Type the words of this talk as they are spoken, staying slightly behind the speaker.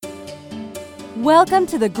Welcome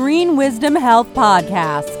to the Green Wisdom Health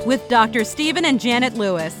Podcast with Dr. Stephen and Janet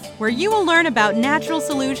Lewis, where you will learn about natural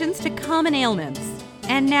solutions to common ailments.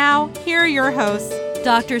 And now, here are your hosts,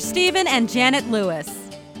 Dr. Stephen and Janet Lewis.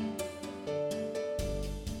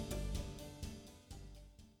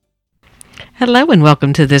 Hello and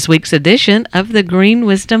welcome to this week's edition of the Green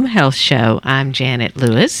Wisdom Health Show. I'm Janet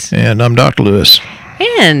Lewis. And I'm Dr. Lewis.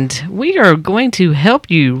 And we are going to help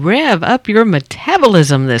you rev up your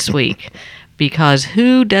metabolism this week. Because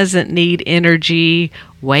who doesn't need energy,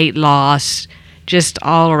 weight loss, just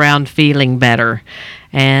all around feeling better?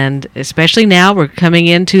 And especially now we're coming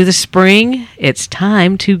into the spring, it's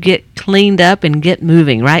time to get cleaned up and get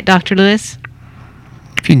moving. Right, Dr. Lewis?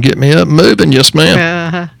 If you can get me up moving, yes,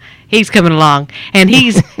 ma'am. He's coming along. And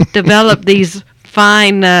he's developed these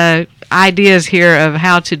fine ideas here of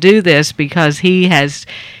how to do this because he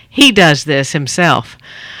does this himself.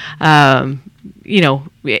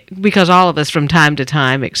 Because all of us from time to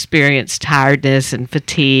time experience tiredness and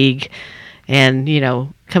fatigue. And,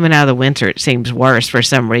 coming out of the winter, it seems worse for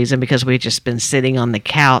some reason because we've just been sitting on the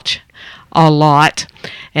couch a lot.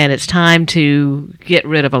 And it's time to get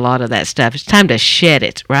rid of a lot of that stuff. It's time to shed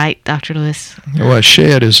it, right, Dr. Lewis? Well,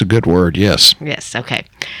 shed is a good word, yes. Yes, okay.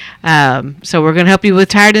 So we're going to help you with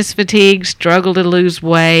tiredness, fatigue, struggle to lose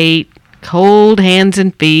weight, cold hands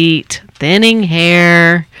and feet, thinning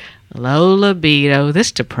hair, low libido.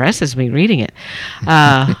 This depresses me reading it.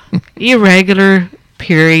 Irregular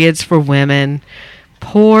periods for women.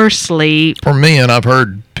 Poor sleep. For men, I've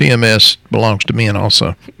heard PMS belongs to men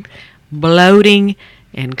also. Bloating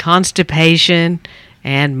and constipation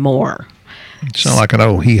and more. Sound like an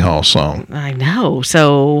old hee-haw song. I know.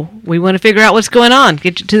 So we want to figure out what's going on,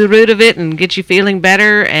 get you to the root of it and get you feeling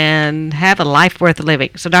better and have a life worth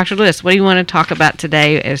living. So Dr. Lewis, what do you want to talk about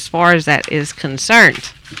today as far as that is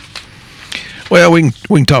concerned? Well, we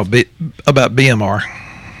can talk about BMR.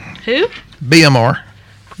 Who? BMR.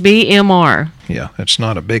 BMR. Yeah, it's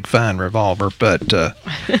not a big fine revolver, but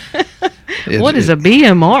what is a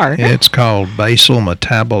BMR? It's called basal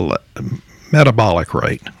metabolic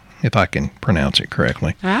rate, if I can pronounce it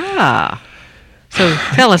correctly. So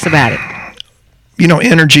tell us about it.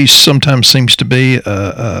 Energy sometimes seems to be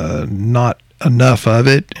not enough of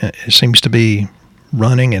it. It seems to be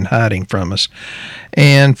running and hiding from us.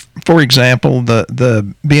 And for example,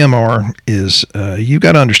 the BMR is, you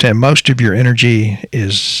got to understand, most of your energy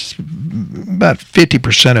is about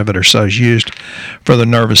 50% of it or so is used for the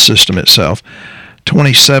nervous system itself.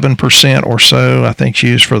 27% or so, I think, is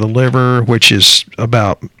used for the liver, which is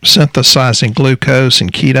about synthesizing glucose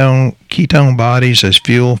and ketone bodies as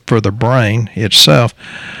fuel for the brain itself.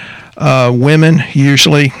 Women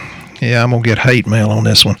usually, I'm going to get hate mail on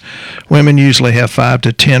this one. Women usually have 5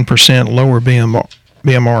 to 10% lower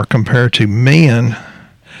BMR compared to men.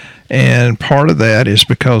 And part of that is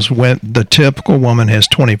because when the typical woman has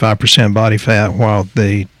 25% body fat while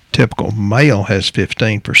the typical male has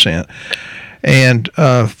 15%. And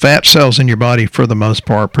fat cells in your body, for the most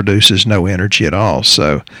part, produces no energy at all.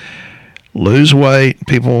 So lose weight.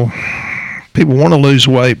 People want to lose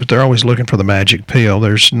weight, but they're always looking for the magic pill.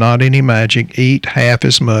 There's not any magic. Eat half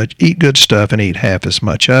as much. Eat good stuff and eat half as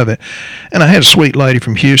much of it. And I had a sweet lady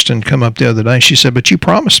from Houston come up the other day. She said, "But you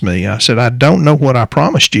promised me." I said, "I don't know what I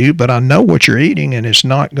promised you, but I know what you're eating, and it's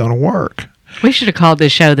not going to work." We should have called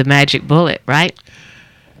this show The Magic Bullet, right?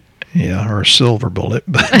 Yeah, or a silver bullet.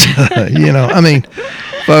 But,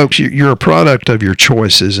 folks, you're a product of your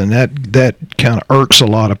choices, and that kind of irks a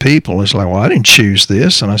lot of people. It's like, well, I didn't choose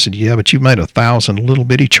this. And I said, yeah, but you made 1,000 little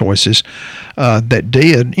bitty choices that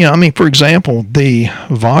did. For example, the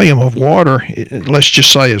volume of water, let's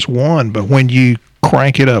just say is 1, but when you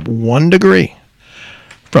crank it up 1 degree,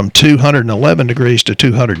 from 211 degrees to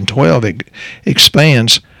 212, it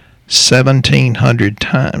expands 1,700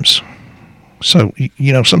 times. So,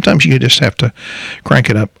 sometimes you just have to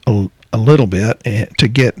crank it up a little bit to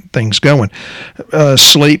get things going.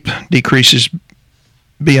 Sleep decreases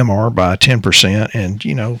BMR by 10%. And,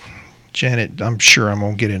 Janet, I'm sure I'm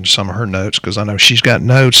going to get into some of her notes because I know she's got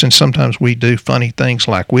notes. And sometimes we do funny things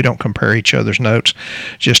like we don't compare each other's notes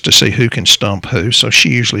just to see who can stump who. So she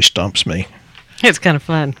usually stumps me. It's kind of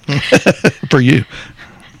fun. For you.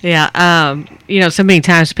 Yeah. So many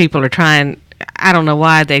times people are trying. I don't know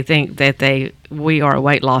why they think that we are a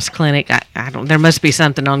weight loss clinic. I don't. There must be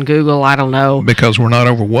something on Google. I don't know. Because we're not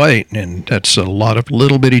overweight, and that's a lot of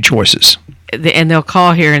little bitty choices. And they'll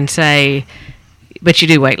call here and say, "But you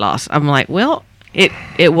do weight loss." I'm like, well,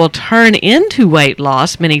 it will turn into weight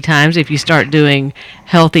loss many times if you start doing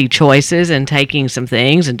healthy choices and taking some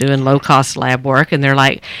things and doing low cost lab work. And they're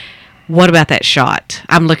like, "What about that shot?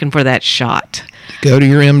 I'm looking for that shot." Go to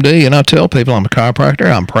your MD, and I tell people I'm a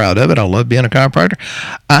chiropractor. I'm proud of it. I love being a chiropractor.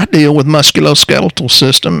 I deal with musculoskeletal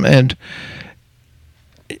system and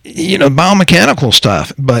biomechanical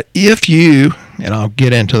stuff. But if you, and I'll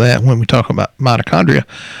get into that when we talk about mitochondria,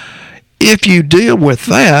 if you deal with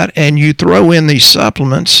that and you throw in these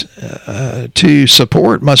supplements to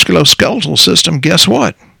support musculoskeletal system, guess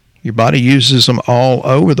what? Your body uses them all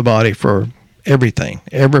over the body for everything,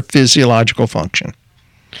 every physiological function.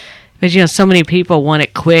 But, so many people want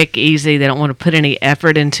it quick, easy. They don't want to put any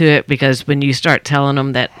effort into it, because when you start telling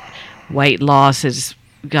them that weight loss has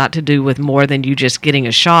got to do with more than you just getting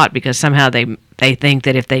a shot, because somehow they think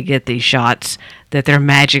that if they get these shots that they're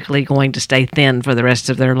magically going to stay thin for the rest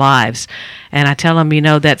of their lives. And I tell them,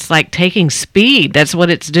 that's like taking speed. That's what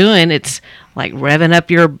it's doing. It's like revving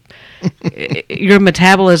up your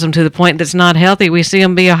metabolism to the point that's not healthy. We see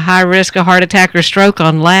them be a high risk of heart attack or stroke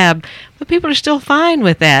on lab, but people are still fine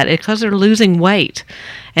with that because they're losing weight.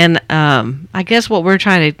 And I guess what we're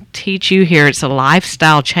trying to teach you here, it's a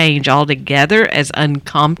lifestyle change altogether, as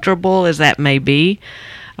uncomfortable as that may be.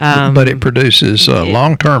 But it produces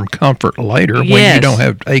long-term comfort later when you don't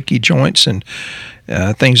have achy joints and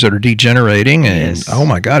things that are degenerating. And, oh,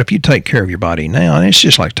 my God, if you take care of your body now, and it's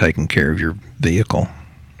just like taking care of your vehicle.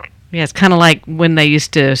 Yeah, it's kind of like when they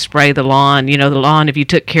used to spray the lawn. The lawn, if you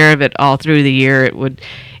took care of it all through the year, it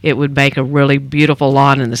would make a really beautiful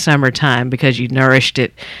lawn in the summertime because you nourished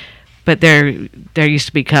it. But there used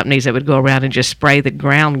to be companies that would go around and just spray the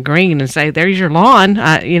ground green and say, "There's your lawn,"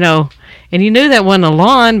 and you knew that wasn't a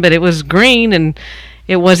lawn, but it was green and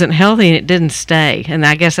it wasn't healthy and it didn't stay. And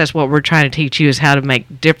I guess that's what we're trying to teach you, is how to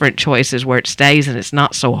make different choices where it stays and it's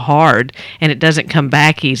not so hard and it doesn't come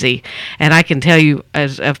back easy. And I can tell you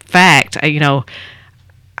as a fact,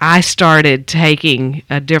 I started taking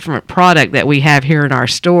a different product that we have here in our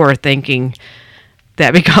store, thinking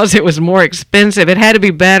that because it was more expensive, it had to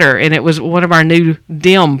be better. And it was one of our new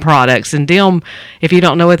DIM products. And DIM, if you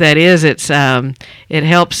don't know what that is, it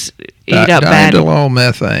helps eat up bad.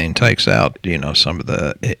 Diindolylmethane takes out, some of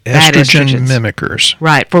the estrogen mimickers.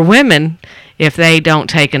 Right. For women, if they don't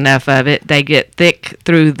take enough of it, they get thick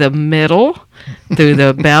through the middle, through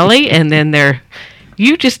the belly, and then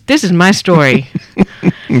this is my story.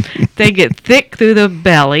 They get thick through the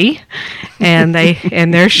belly, and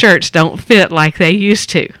their shirts don't fit like they used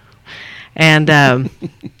to. And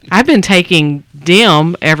I've been taking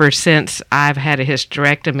DIM ever since I've had a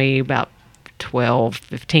hysterectomy about 12,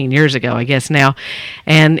 15 years ago, I guess now.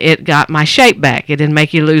 And it got my shape back. It didn't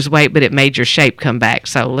make you lose weight, but it made your shape come back.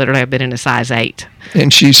 So literally I've been in a size 8.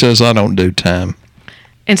 And she says, I don't do time.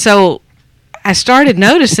 And so I started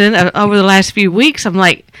noticing over the last few weeks, I'm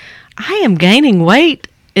like, I am gaining weight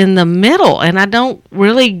in the middle, and I don't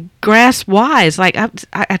really grasp why. It's like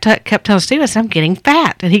I kept telling Steve, I said, I'm getting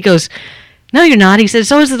fat. And he goes, no, you're not. He said,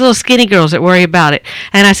 so is the little skinny girls that worry about it.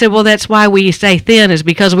 And I said, well, that's why we stay thin, is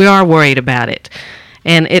because we are worried about it.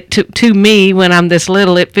 And to me, when I'm this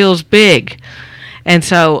little, it feels big. And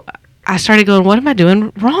so I started going, what am I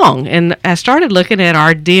doing wrong? And I started looking at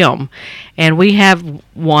our DIM. And we have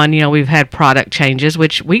one, we've had product changes,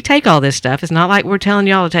 which we take all this stuff. It's not like we're telling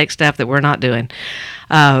y'all to take stuff that we're not doing.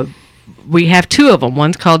 We have 2 of them.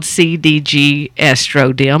 One's called CDG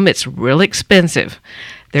Estro DIM. It's real expensive.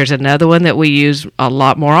 There's another one that we use a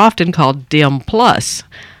lot more often called DIM Plus.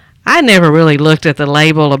 I never really looked at the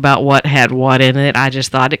label about what had what in it. I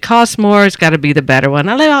just thought it costs more. It's got to be the better one.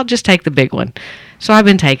 I'll just take the big one. So I've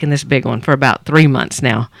been taking this big one for about 3 months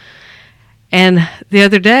now. And the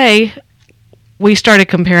other day, we started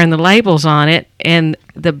comparing the labels on it, and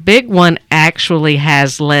the big one actually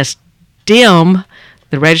has less DIM,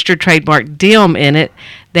 the registered trademark DIM in it,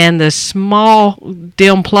 than the small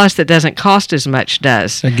DIM Plus that doesn't cost as much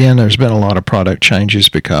does. Again, there's been a lot of product changes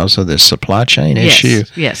because of this supply chain issue.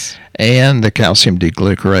 Yes. And the calcium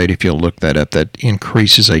D-glucarate, if you'll look that up, that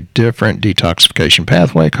increases a different detoxification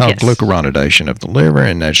pathway called glucuronidation of the liver,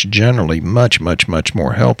 and that's generally much, much, much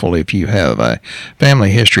more helpful if you have a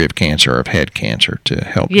family history of cancer or have had cancer to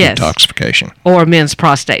help detoxification. Or men's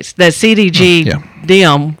prostates. The CDG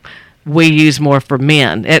DIM we use more for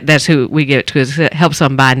men. That's who we give it to. It helps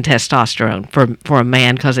them bind testosterone for a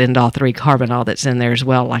man, because indole-3 carbinol that's in there as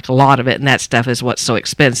well, like a lot of it, and that stuff is what's so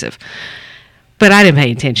expensive. But I didn't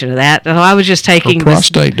pay attention to that. I was just taking... For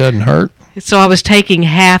prostate doesn't hurt. So I was taking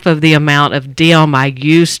half of the amount of DIM I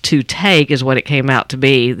used to take, is what it came out to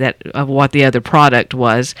be, of what the other product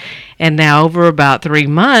was. And now over about 3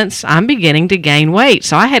 months, I'm beginning to gain weight.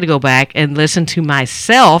 So I had to go back and listen to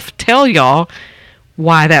myself tell y'all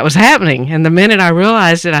why that was happening. And the minute I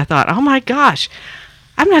realized it, I thought, oh my gosh,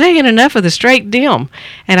 I'm not taking enough of the straight DIM.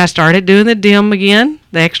 And I started doing the DIM again,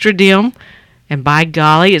 the extra DIM. And by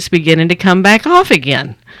golly, it's beginning to come back off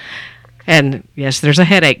again. And yes, there's a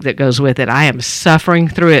headache that goes with it. I am suffering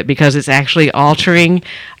through it because it's actually altering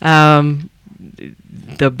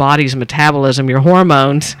the body's metabolism, your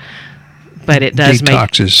hormones. But it does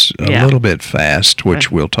detoxes a little bit fast,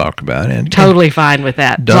 which we'll talk about. And totally fine with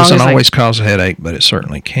that. Doesn't always cause a headache, but it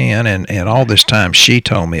certainly can. And all this time, she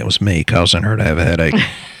told me it was me causing her to have a headache.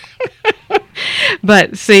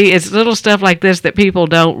 But see, it's little stuff like this that people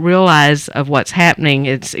don't realize of what's happening.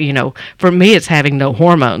 It's, for me, it's having no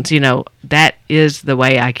hormones. That is the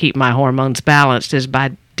way I keep my hormones balanced, is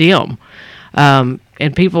by DIM. And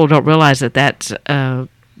people don't realize that's...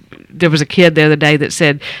 there was a kid the other day that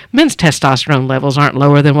said men's testosterone levels aren't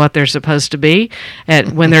lower than what they're supposed to be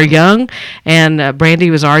when they're young. And Brandy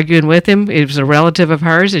was arguing with him. It was a relative of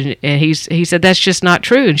hers, and he said that's just not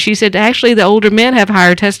true. And she said, actually, the older men have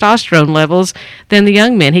higher testosterone levels than the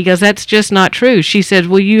young men. He goes, that's just not true. She said,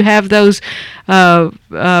 well, you have those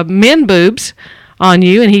men boobs on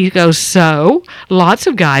you. And he goes, so lots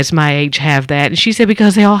of guys my age have that. And she said,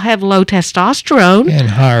 because they all have low testosterone and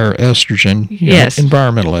higher estrogen. Yes,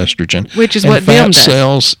 environmental estrogen, which is what DIM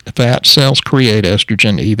does. Fat cells create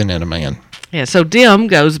estrogen even in a man. Yeah, so DIM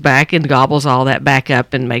goes back and gobbles all that back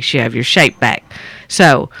up and makes you have your shape back.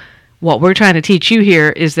 So what we're trying to teach you here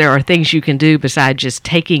is there are things you can do besides just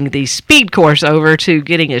taking the speed course over to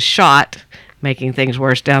getting a shot, making things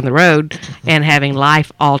worse down the road, and having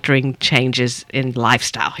life-altering changes in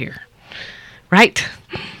lifestyle here. Right?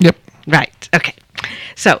 Yep. Right. Okay.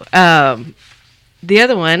 So the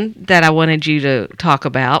other one that I wanted you to talk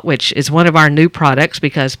about, which is one of our new products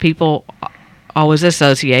because people always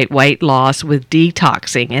associate weight loss with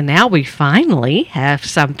detoxing, and now we finally have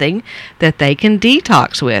something that they can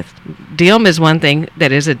detox with. DIM is one thing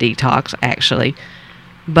that is a detox, actually,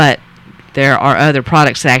 but there are other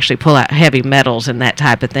products that actually pull out heavy metals and that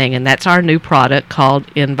type of thing, and that's our new product called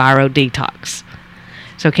Enviro Detox.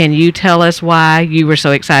 So can you tell us why you were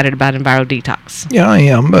so excited about Enviro Detox? Yeah, I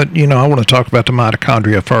am, but I want to talk about the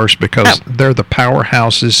mitochondria first because they're the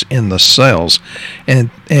powerhouses in the cells, and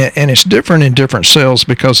it's different in different cells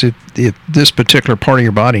because if this particular part of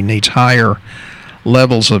your body needs higher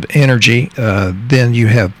levels of energy, then you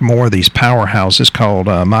have more of these powerhouses called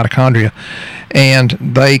mitochondria, and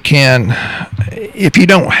they can, if you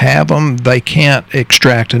don't have them, they can't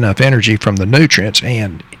extract enough energy from the nutrients.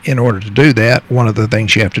 And in order to do that, one of the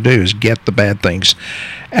things you have to do is get the bad things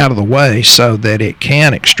out of the way so that it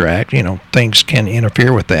can extract. Things can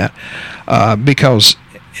interfere with that because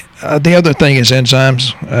the other thing is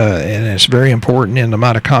enzymes, and it's very important in the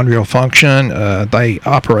mitochondrial function. They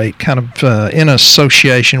operate kind of in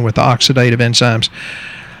association with oxidative enzymes,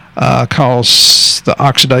 cause the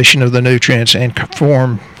oxidation of the nutrients and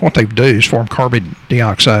what they do is form carbon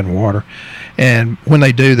dioxide and water. And when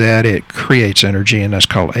they do that, it creates energy, and that's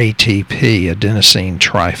called ATP, adenosine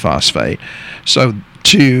triphosphate. So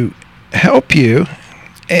to help you,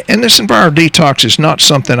 and this Enviro Detox is not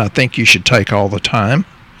something I think you should take all the time,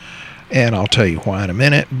 and I'll tell you why in a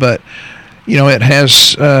minute, but it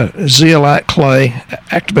has zeolite clay,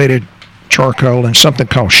 activated charcoal, and something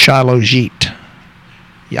called shilajit.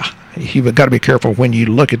 Yeah, you've got to be careful when you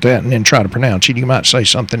look at that and then try to pronounce it. You might say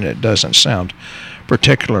something that doesn't sound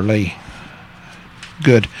particularly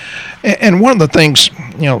good. And one of the things,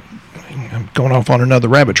 I'm going off on another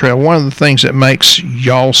rabbit trail, one of the things that makes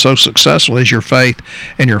y'all so successful is your faith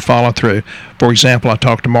and your follow-through. For example, I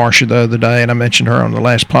talked to Marcia the other day, and I mentioned her on the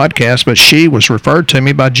last podcast, but she was referred to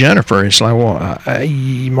me by Jennifer. It's like, well,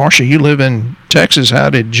 Marcia, you live in Texas. How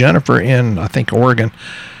did Jennifer in, I think, Oregon?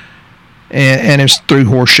 And it's through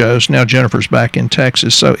horse shows. Now Jennifer's back in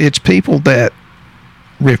Texas. So it's people that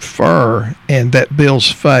refer and that builds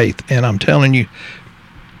faith. And I'm telling you,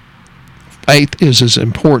 faith is as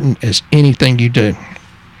important as anything you do.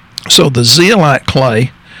 So the zeolite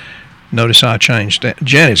clay, notice how I changed that.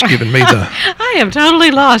 Janet's giving me the... I am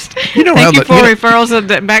totally lost. Thank you for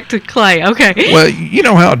referrals back to clay. Okay. Well, you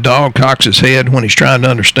know how a dog cocks his head when he's trying to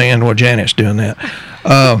understand? Well, Janet's doing that.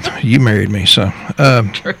 You married me, so...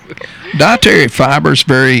 True. Dietary fiber is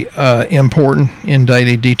very important in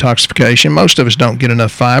daily detoxification. Most of us don't get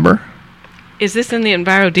enough fiber. Is this in the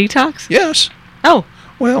Enviro Detox? Yes. Oh.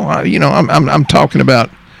 Well, I'm talking about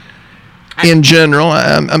in general.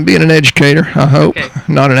 I'm being an educator, I hope,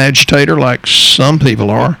 not an agitator like some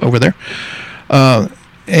people are over there.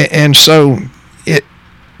 And so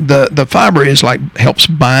the fiber is like helps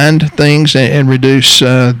bind things and reduce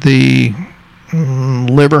the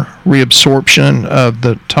liver reabsorption of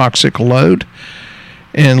the toxic load,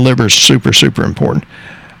 and liver is super, super important.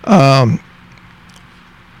 The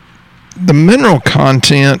mineral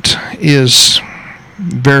content is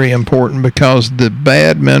very important because the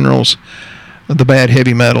bad minerals, the bad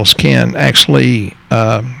heavy metals can actually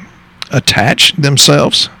attach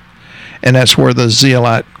themselves, and that's where the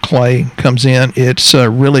zeolite clay comes in. It's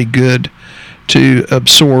really good to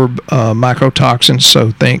absorb mycotoxins,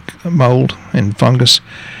 so think mold and fungus,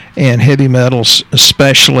 and heavy metals,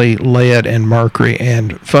 especially lead and mercury.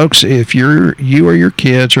 And folks, if you or your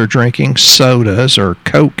kids are drinking sodas or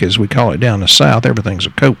Coke, as we call it down the South, everything's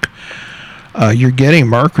a Coke. You're getting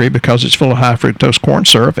mercury because it's full of high fructose corn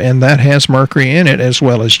syrup, and that has mercury in it, as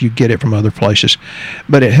well as you get it from other places.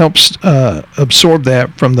 But it helps absorb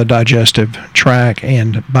that from the digestive tract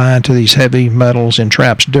and bind to these heavy metals and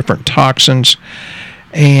traps different toxins,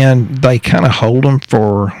 and they kind of hold them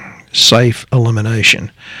for safe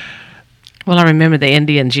elimination. Well, I remember the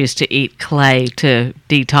Indians used to eat clay to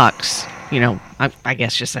detox, I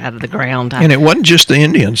guess just out of the ground. And it wasn't just the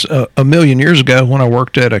Indians. A million years ago when I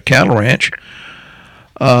worked at a cattle ranch,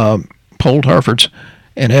 polled Herefords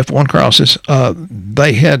and F1 crosses,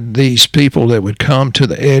 they had these people that would come to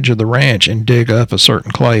the edge of the ranch and dig up a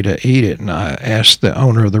certain clay to eat it. And I asked the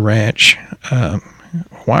owner of the ranch,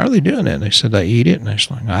 why are they doing that? And they said they eat it. And I was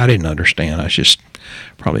like, I didn't understand. I was just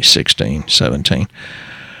probably 16, 17.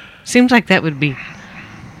 Seems like that would be...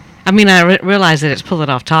 I mean, I realize that it's pulling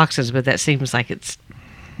off toxins, but that seems like it's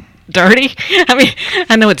dirty. I mean,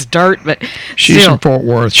 I know it's dirt, but she's still, in Fort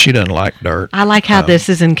Worth. She doesn't like dirt. I like how this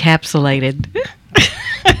is encapsulated.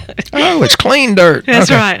 Oh, it's clean dirt.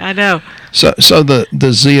 That's right. I know. So the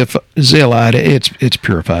zeolite, it's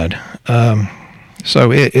purified.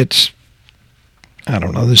 So it's I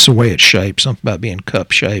don't know. This is the way it's shaped. Something about being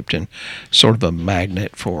cup shaped and sort of a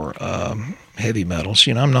magnet for heavy metals.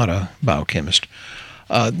 I'm not a biochemist.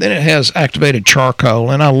 Then it has activated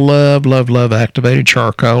charcoal, and I love activated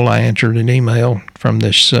charcoal. I entered an email from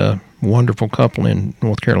this wonderful couple in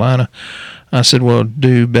North Carolina. I said, well,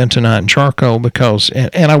 do bentonite and charcoal because,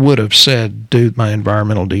 and I would have said do my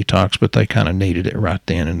environmental detox, but they kind of needed it right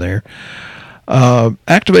then and there.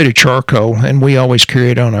 Activated charcoal, and we always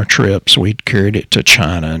carry it on our trips. We carried it to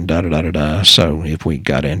China and da-da-da-da-da. So if we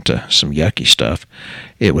got into some yucky stuff,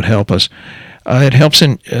 it would help us. It helps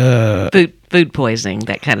in... Food poisoning,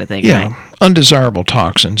 that kind of thing. Yeah, right? Undesirable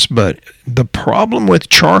toxins. But the problem with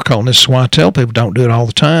charcoal, and this is why I tell people don't do it all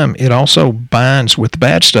the time, it also binds with the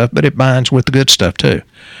bad stuff, but it binds with the good stuff too.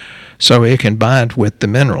 So it can bind with the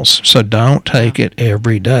minerals. So don't take it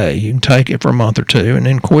every day. You can take it for a month or two and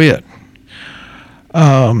then quit.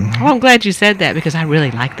 Well, I'm glad you said that because I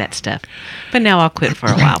really like that stuff. But now I'll quit for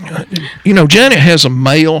a while. Janet has a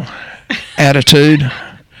male attitude.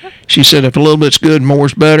 She said if a little bit's good,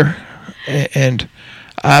 more's better. And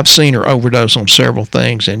I've seen her overdose on several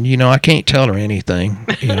things, and I can't tell her anything.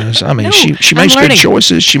 I mean, no, she makes good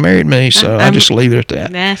choices. She married me, so I just leave it at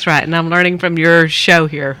that. That's right, and I'm learning from your show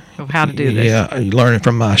here of how to do this. Yeah, you're learning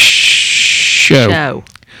from my show.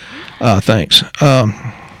 Thanks.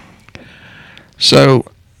 So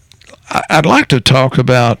I'd like to talk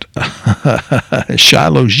about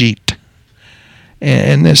Shilajit,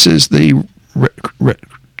 and this is the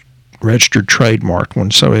registered trademark one,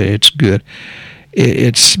 so it's good.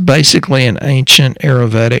 It's basically an ancient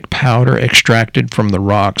Ayurvedic powder extracted from the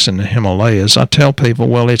rocks in the Himalayas. I tell people,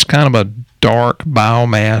 well, it's kind of a dark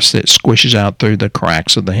biomass that squishes out through the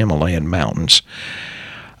cracks of the Himalayan mountains.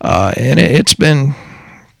 And it's been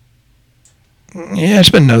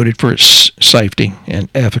noted for its safety and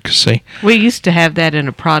efficacy. We used to have that in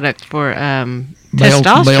a product for testosterone. Male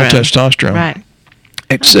testosterone. Right.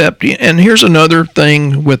 Except, and here's another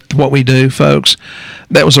thing with what we do, folks.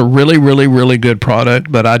 That was a really, really, really good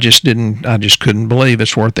product, but I just couldn't believe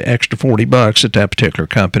it's worth the extra $40 that particular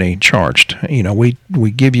company charged.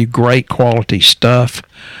 We give you great quality stuff,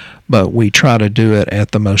 but we try to do it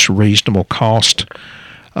at the most reasonable cost.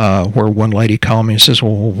 Where one lady called me and says,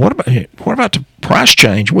 well, what about the price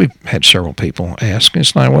change? We've had several people ask.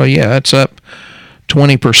 It's like, well, yeah, it's up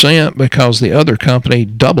 20% because the other company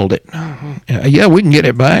doubled it. Mm-hmm. Yeah, we can get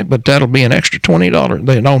it back, but that'll be an extra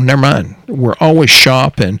 $20. No, never mind. We're always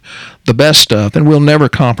shopping the best stuff, and we'll never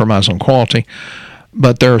compromise on quality.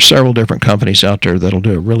 But there are several different companies out there that'll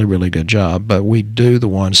do a really, really good job. But we do the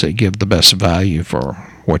ones that give the best value for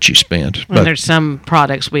what you spend. Well, there's some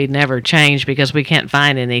products we never change because we can't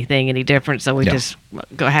find anything any different, so we just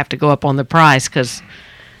have to go up on the price because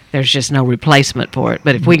there's just no replacement for it.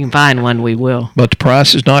 But if we can find one, we will. But the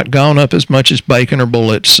price has not gone up as much as bacon or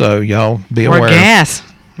bullets, so y'all be aware. Or gas.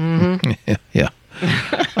 Mm-hmm. Yeah.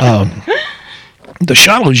 The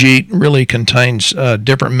Shilajit really contains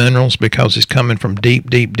different minerals because it's coming from deep,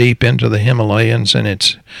 deep, deep into the Himalayas, and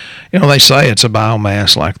it's, they say it's a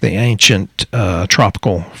biomass like the ancient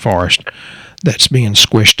tropical forest that's being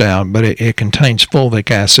squished out, but it contains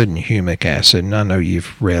fulvic acid and humic acid. And I know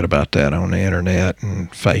you've read about that on the internet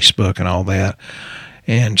and Facebook and all that.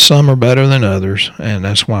 And some are better than others, and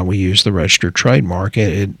that's why we use the registered trademark.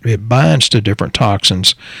 It binds to different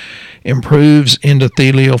toxins, improves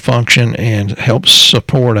endothelial function, and helps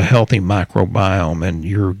support a healthy microbiome. And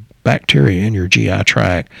your bacteria in your GI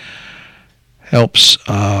tract helps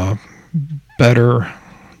better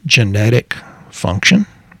genetic function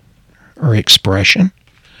or expression.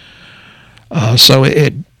 So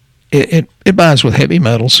it binds with heavy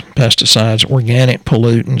metals, pesticides, organic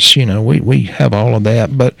pollutants. We have all of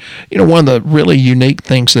that. But, one of the really unique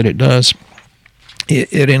things that it does,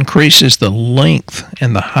 it increases the length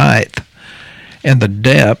and the height and the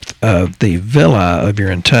depth of the villi of your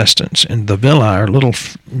intestines. And the villi are little,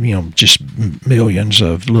 just millions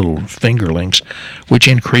of little fingerlings, which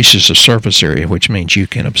increases the surface area, which means you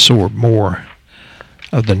can absorb more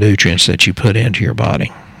of the nutrients that you put into your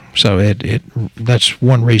body. So that's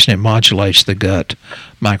one reason it modulates the gut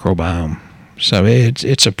microbiome. So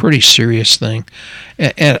it's a pretty serious thing.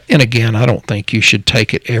 And again, I don't think you should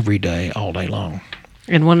take it every day, all day long.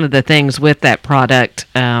 And one of the things with that product,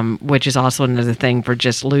 which is also another thing for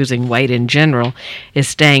just losing weight in general, is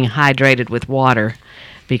staying hydrated with water.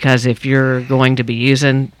 Because if you're going to be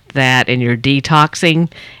using that and you're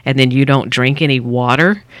detoxing and then you don't drink any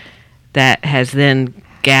water, that has then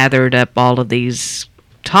gathered up all of these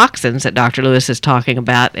toxins that Dr. Lewis is talking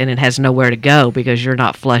about, and it has nowhere to go because you're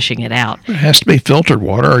not flushing it out. It has to be filtered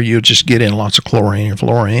water, or you just get in lots of chlorine and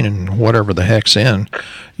fluorine and whatever the heck's in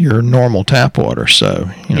your normal tap water.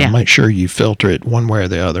 So, make sure you filter it one way or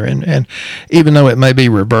the other. And even though it may be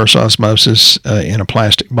reverse osmosis in a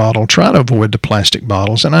plastic bottle, try to avoid the plastic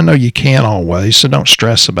bottles. And I know you can't always, so don't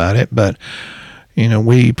stress about it. But,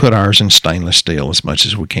 we put ours in stainless steel as much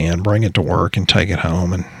as we can, bring it to work and take it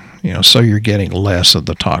home, and so you're getting less of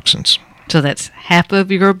the toxins. So that's half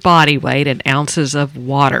of your body weight in ounces of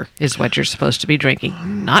water is what you're supposed to be drinking,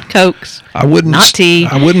 not Cokes, not tea.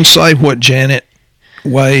 I wouldn't say what Janet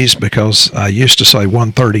weighs, because I used to say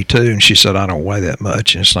 132, and she said I don't weigh that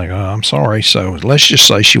much. And it's like, I'm sorry. So let's just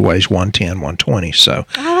say she weighs 110, 120. So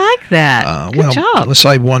I like that. Good job. Let's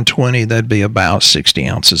say 120. That'd be about 60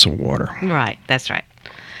 ounces of water. Right. That's right.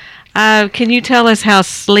 Can you tell us how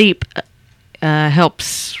sleep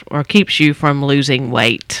helps or keeps you from losing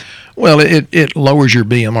weight? Well, it lowers your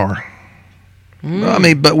BMR.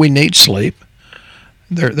 But we need sleep.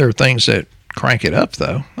 There are things that crank it up,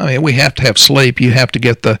 though. We have to have sleep. You have to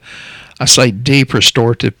get deep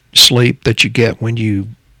restorative sleep that you get when you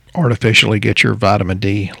artificially get your vitamin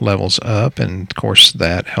D levels up. And, of course,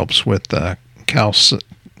 that helps with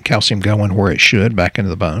calcium going where it should, back into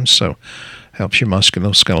the bones. So helps your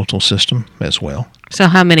musculoskeletal system as well. So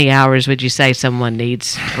how many hours would you say someone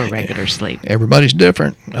needs for regular sleep? Everybody's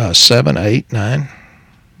different. 7, 8, 9.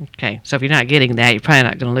 Okay, so if you're not getting that, you're probably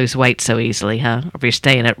not going to lose weight so easily, huh? Or if you're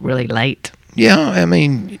staying up really late. Yeah,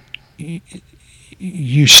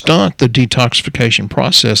 you stunt the detoxification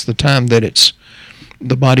process, the time that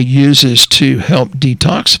the body uses to help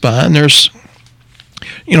detoxify. And there's,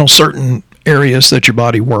 certain areas that your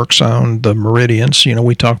body works on, the meridians.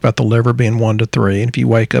 We talk about the liver being 1 to 3, and if you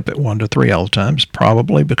wake up at 1 to 3 all the time, it's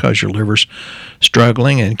probably because your liver's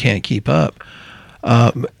struggling and can't keep up.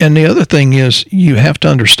 And the other thing is, you have to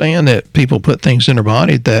understand that people put things in their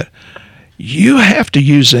body that you have to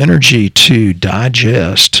use energy to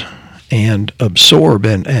digest and absorb.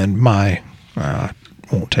 And I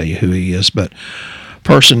won't tell you who he is, but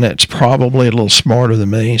person that's probably a little smarter than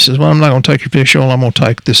me. He says, well, I'm not going to take your fish oil. I'm going to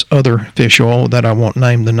take this other fish oil that I won't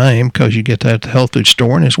name the name, because you get that at the health food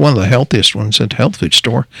store, and it's one of the healthiest ones at the health food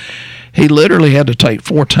store. He literally had to take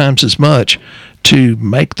 4 times as much to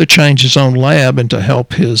make the changes on lab and to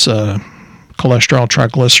help his cholesterol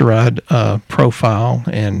triglyceride profile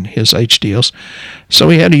and his HDLs. So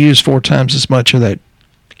he had to use 4 times as much of that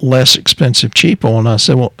less expensive cheap oil. And I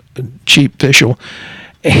said, well, cheap fish oil.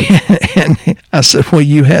 And I said, well,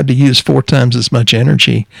 you had to use 4 times as much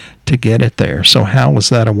energy to get it there. So how was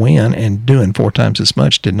that a win? And doing 4 times as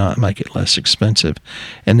much did not make it less expensive.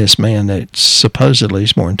 And this man that supposedly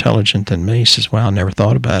is more intelligent than me says, well, I never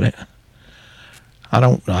thought about it. I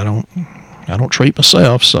don't treat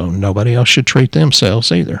myself, so nobody else should treat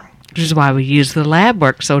themselves either. Which is why we use the lab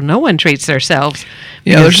work, so no one treats themselves.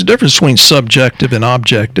 Yeah, there's a difference between subjective and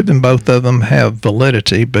objective, and both of them have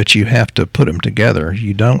validity, but you have to put them together.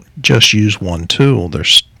 You don't just use one tool.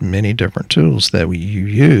 There's many different tools that you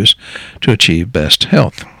use to achieve best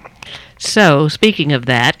health. So, speaking of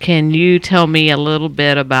that, can you tell me a little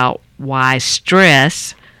bit about why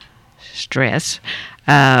stress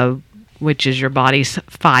which is your body's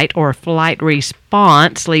fight or flight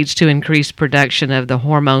response, leads to increased production of the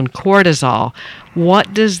hormone cortisol.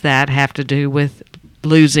 What does that have to do with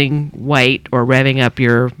losing weight or revving up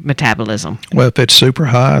your metabolism? Well, if it's super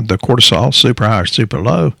high, the cortisol, super high or super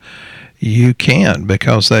low, you can,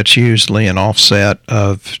 because that's usually an offset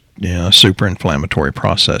of super inflammatory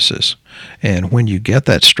processes. And when you get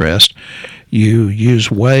that stressed, you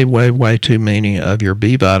use way, way, way too many of your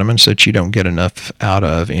B vitamins that you don't get enough out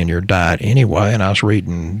of in your diet anyway. And I was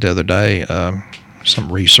reading the other day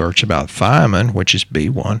some research about thiamine, which is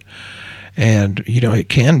B1. And, it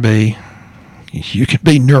can be, you can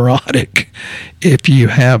be neurotic if you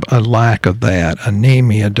have a lack of that.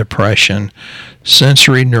 Anemia, depression,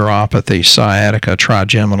 sensory neuropathy, sciatica,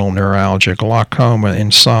 trigeminal neuralgia, glaucoma,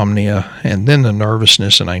 insomnia, and then the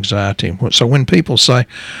nervousness and anxiety. So when people say,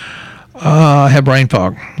 I have brain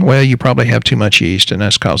fog, well, you probably have too much yeast, and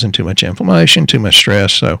that's causing too much inflammation, too much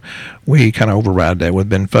stress. So we kind of override that with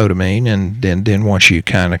benfotiamine, and then once you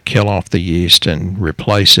kind of kill off the yeast and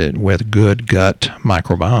replace it with good gut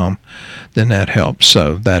microbiome, then that helps.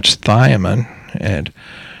 So that's thiamine. And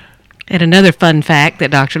another fun fact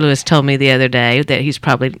that Dr. Lewis told me the other day that he's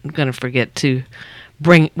probably going to forget to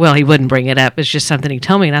bring, well, he wouldn't bring it up. It's just something he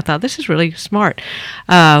told me, and I thought, this is really smart.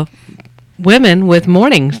 Women with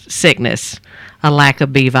morning sickness, a lack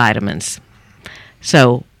of B vitamins.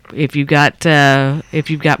 So if you've got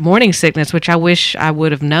morning sickness, which I wish I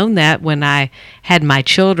would have known that when I had my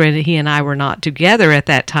children, he and I were not together at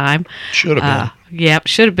that time. Should have been. Yep,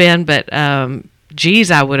 should have been. But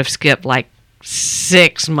I would have skipped like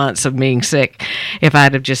 6 months of being sick if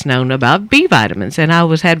I'd have just known about B vitamins, and I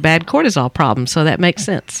had bad cortisol problems, so that makes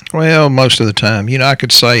sense. Well, most of the time, I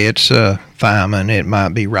could say it's thiamine, it might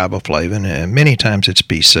be riboflavin, and many times it's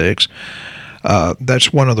B6.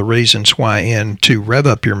 That's one of the reasons why to rev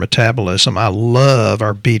up your metabolism, I love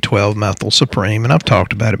our B12 methyl supreme, and I've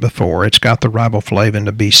talked about it before. It's got the riboflavin,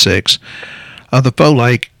 the B6, the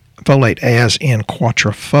folate as in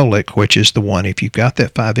quadrafolic, which is the one, if you've got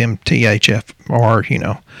that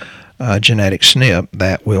 5-MTHFR, genetic SNP,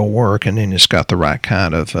 that will work. And then it's got the right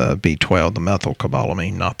kind of B12, the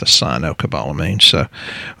methylcobalamin, not the cyanocobalamin. So,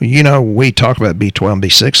 we talk about B12 and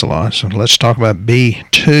B6 a lot. So let's talk about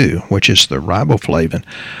B2, which is the riboflavin.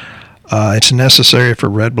 It's necessary for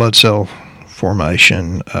red blood cell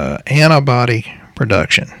formation, antibody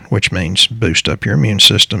production, which means boost up your immune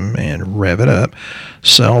system and rev it up,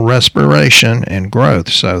 cell respiration and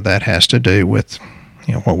growth. So that has to do with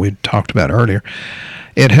what we talked about earlier.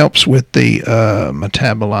 It helps with the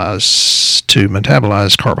metabolize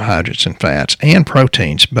carbohydrates and fats and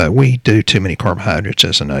proteins, but we do too many carbohydrates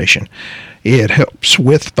as a nation. It helps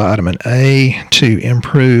with vitamin A to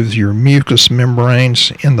improve your mucous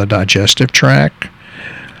membranes in the digestive tract.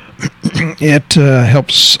 It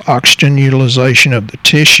helps oxygen utilization of the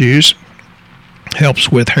tissues,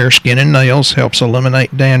 helps with hair, skin, and nails, helps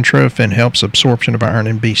eliminate dandruff, and helps absorption of iron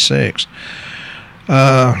and B6.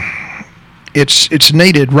 It's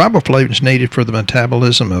needed, riboflavin is needed for the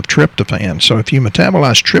metabolism of tryptophan. So if you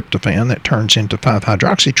metabolize tryptophan, that turns into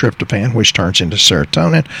 5-hydroxytryptophan, which turns into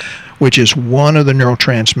serotonin, which is one of the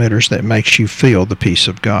neurotransmitters that makes you feel the peace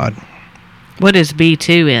of God. What is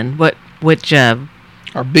B2 in? Which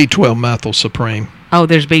Our B12 methyl supreme. Oh,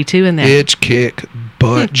 there's B2 in there. It's kick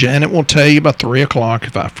butt. Janet will tell you by 3 o'clock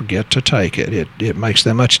if I forget to take it. It makes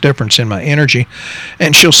that much difference in my energy.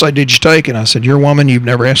 And she'll say, did you take it? I said, you're a woman. You've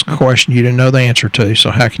never asked a question you didn't know the answer to,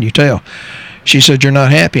 so how can you tell? She said, you're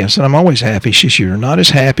not happy. I said, I'm always happy. She said, you're not as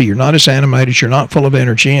happy. You're not as animated. You're not full of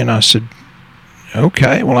energy. And I said,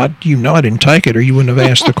 okay, well, I didn't take it, or you wouldn't have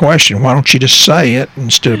asked the question. Why don't you just say it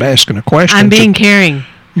instead of asking a question? I'm being caring.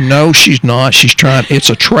 No, she's not. She's trying. It's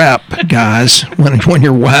a trap, guys. When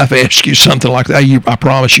your wife asks you something like that, I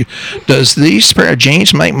promise you, does these pair of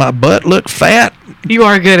jeans make my butt look fat? You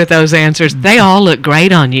are good at those answers. They all look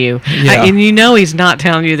great on you. Yeah. And he's not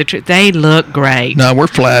telling you the truth. They look great. No, we're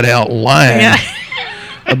flat out lying.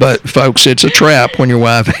 Yeah. But, folks, it's a trap when your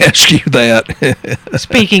wife asks you that.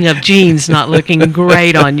 Speaking of jeans not looking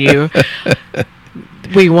great on you,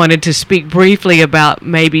 we wanted to speak briefly about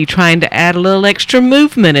maybe trying to add a little extra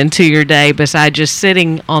movement into your day besides just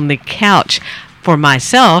sitting on the couch. For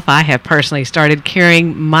myself, I have personally started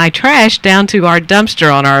carrying my trash down to our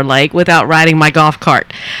dumpster on our lake without riding my golf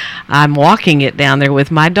cart. I'm walking it down there with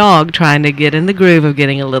my dog, trying to get in the groove of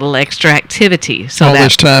getting a little extra activity. So all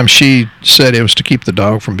this time she said it was to keep the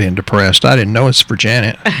dog from being depressed. I didn't know it's for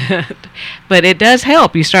Janet. But it does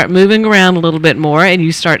help. You start moving around a little bit more, and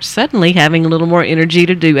you start suddenly having a little more energy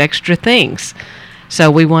to do extra things. So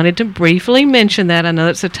we wanted to briefly mention that. I know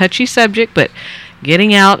it's a touchy subject, but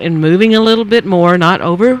getting out and moving a little bit more, not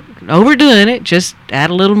overdoing it, just add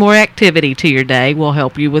a little more activity to your day will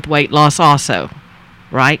help you with weight loss also,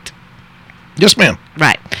 right? Yes, ma'am.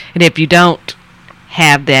 Right. And if you don't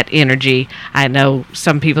have that energy, I know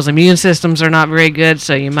some people's immune systems are not very good,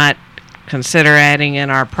 so you might consider adding in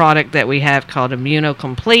our product that we have called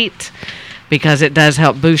Immunocomplete, because it does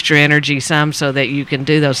help boost your energy some so that you can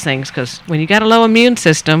do those things, because when you got a low immune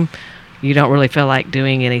system, you don't really feel like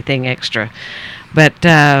doing anything extra. But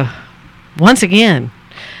once again,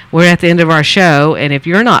 we're at the end of our show, and if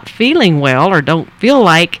you're not feeling well or don't feel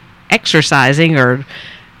like exercising, or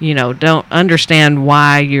don't understand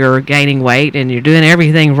why you're gaining weight and you're doing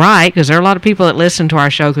everything right, because there are a lot of people that listen to our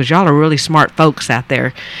show because y'all are really smart folks out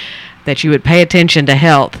there, that you would pay attention to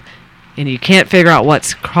health, and you can't figure out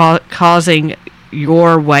what's causing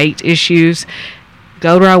your weight issues,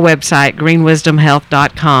 go to our website,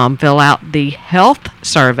 greenwisdomhealth.com, fill out the health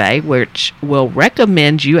survey, which will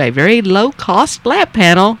recommend you a very low-cost lab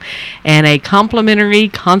panel and a complimentary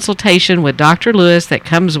consultation with Dr. Lewis that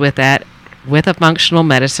comes with that, with a functional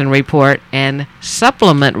medicine report and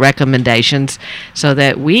supplement recommendations, so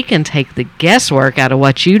that we can take the guesswork out of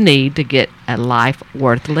what you need to get a life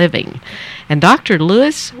worth living. And Dr.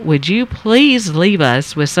 Lewis, would you please leave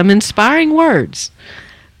us with some inspiring words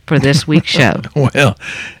for this week's show? Well,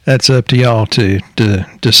 that's up to y'all to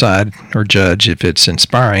decide or judge if it's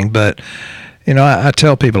inspiring. But, I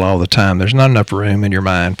tell people all the time, there's not enough room in your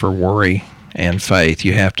mind for worry and faith.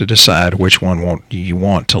 You have to decide which one you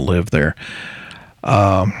want to live there.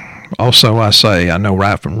 Also, I say, I know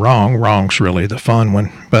right from wrong. Wrong's really the fun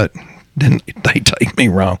one, but then they take me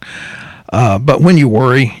wrong. But when you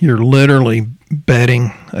worry, you're literally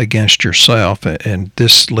betting against yourself. And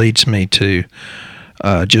this leads me to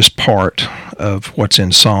just part of what's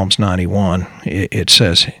in Psalms 91. It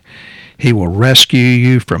says, He will rescue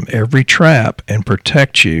you from every trap and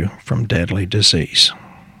protect you from deadly disease.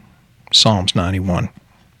 Psalms 91.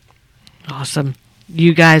 Awesome.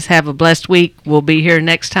 You guys have a blessed week. We'll be here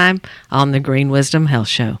next time on the Green Wisdom Health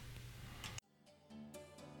Show.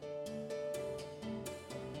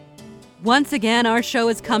 Once again, our show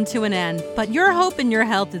has come to an end, but your hope in your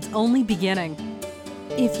health is only beginning.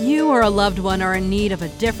 If you or a loved one are in need of a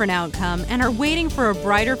different outcome and are waiting for a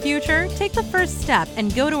brighter future, take the first step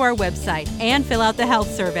and go to our website and fill out the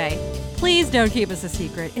health survey. Please don't keep us a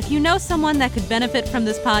secret. If you know someone that could benefit from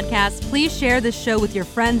this podcast, please share this show with your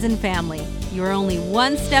friends and family. You're only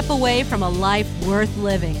one step away from a life worth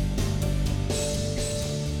living.